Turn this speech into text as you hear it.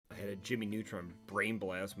a Jimmy Neutron brain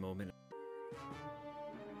blast moment.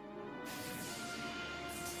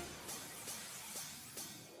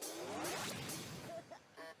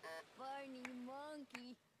 Funny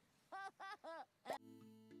monkey.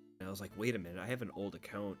 And I was like, wait a minute, I have an old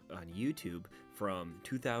account on YouTube from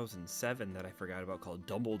 2007 that I forgot about called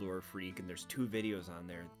Dumbledore Freak, and there's 2 videos on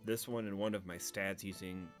there. This one and one of my stats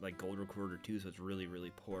using like Gold Recorder 2, so it's really,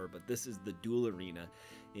 really poor. But this is the Duel Arena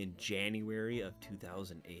in January of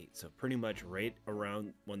 2008. So pretty much right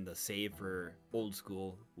around when the save for Old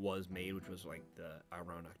School was made, which was like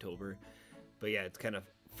around October. But yeah, it's kind of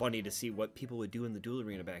funny to see what people would do in the Duel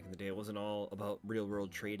Arena back in the day. It wasn't all about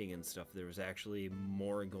real-world trading and stuff. There was actually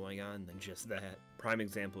more going on than just that. Prime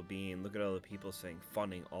example being, look at all the people saying,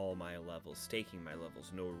 funding all my levels, staking my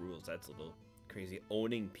levels, no rules. That's a little crazy.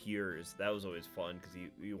 Owning pures, that was always fun because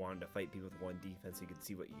you wanted to fight people with one defense so you could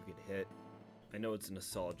see what you could hit. I know it's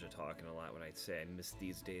nostalgia talking a lot when I say I miss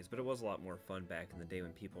these days, but it was a lot more fun back in the day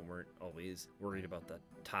when people weren't always worried about the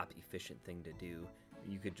top efficient thing to do.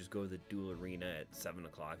 You could just go to the Duel Arena at 7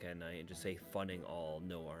 o'clock at night and just say funding all,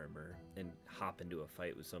 no armor, and hop into a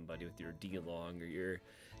fight with somebody with your D-Long or your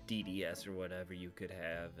DDS or whatever you could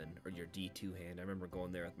have, or your D2 hand. I remember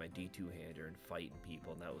going there with my D2 hander and fighting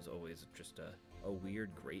people, and that was always just a weird,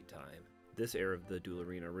 great time. This era of the Duel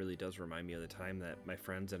Arena really does remind me of the time that my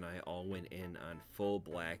friends and I all went in on full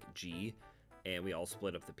black G, and we all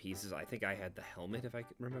split up the pieces. I think I had the helmet, if I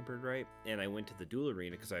remembered right, and I went to the Duel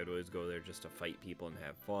Arena because I would always go there just to fight people and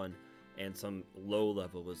have fun. And some low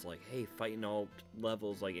level was like, hey, fighting all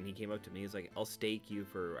levels, like, and he came up to me, he's like, I'll stake you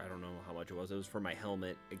for, I don't know how much it was for my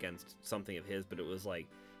helmet against something of his, but it was like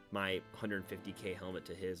my 150k helmet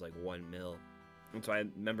to his, like 1 mil. And so I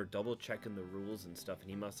remember double checking the rules and stuff, and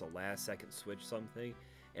he must have last second switched something,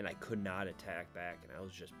 and I could not attack back, and I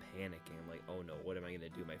was just panicking. I'm like, oh no, what am I going to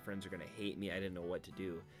do? My friends are going to hate me. I didn't know what to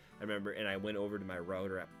do. I remember, and I went over to my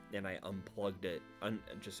router, and I unplugged it,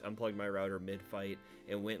 just unplugged my router mid-fight,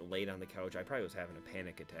 and went laid on the couch. I probably was having a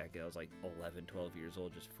panic attack. I was like 11, 12 years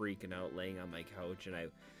old, just freaking out, laying on my couch, and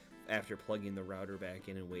after plugging the router back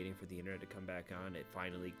in and waiting for the internet to come back on, it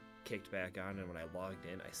finally kicked back on, and when I logged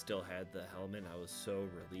in, I still had the helmet. I was so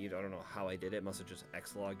relieved. I don't know how I did it. Must have just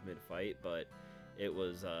X-logged mid-fight, but it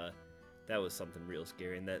was, that was something real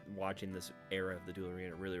scary, and that watching this era of the Duel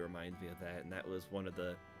Arena really reminds me of that, and that was one of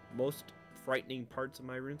the most frightening parts of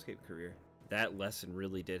my RuneScape career. That lesson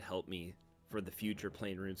really did help me for the future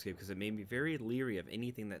playing RuneScape, because it made me very leery of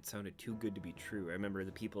anything that sounded too good to be true. I remember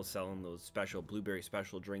the people selling those special blueberry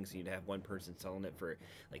special drinks, and you'd have one person selling it for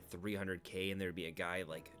like 300k, and there'd be a guy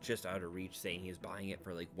like just out of reach saying he was buying it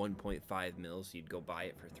for like 1.5 mil, so you'd go buy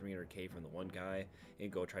it for 300k from the one guy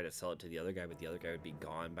and go try to sell it to the other guy, but the other guy would be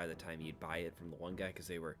gone by the time you'd buy it from the one guy because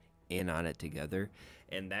they were in on it together.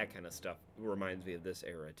 And that kind of stuff reminds me of this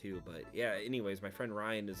era too. But yeah, anyways, my friend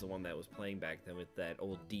Ryan is the one that was playing back then with that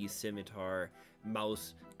old D scimitar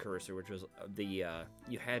mouse cursor, which was the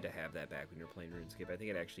you had to have that back when you were playing RuneScape. I think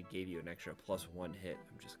it actually gave you an extra +1 hit.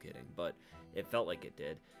 I'm just kidding, but it felt like it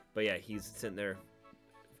did. But yeah, he's sitting there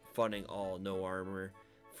funding all, no armor,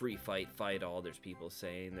 free fight all. There's people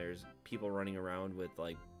saying, there's people running around with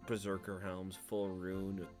like berserker helms, full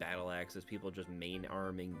rune with battle axes, people just main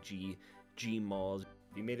arming G mauls.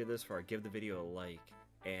 If you made it this far, give the video a like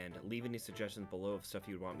and leave any suggestions below of stuff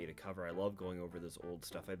you'd want me to cover. I love going over this old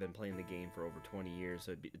stuff. I've been playing the game for over 20 years,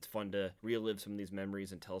 so it's fun to relive some of these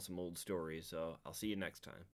memories and tell some old stories. So I'll see you next time.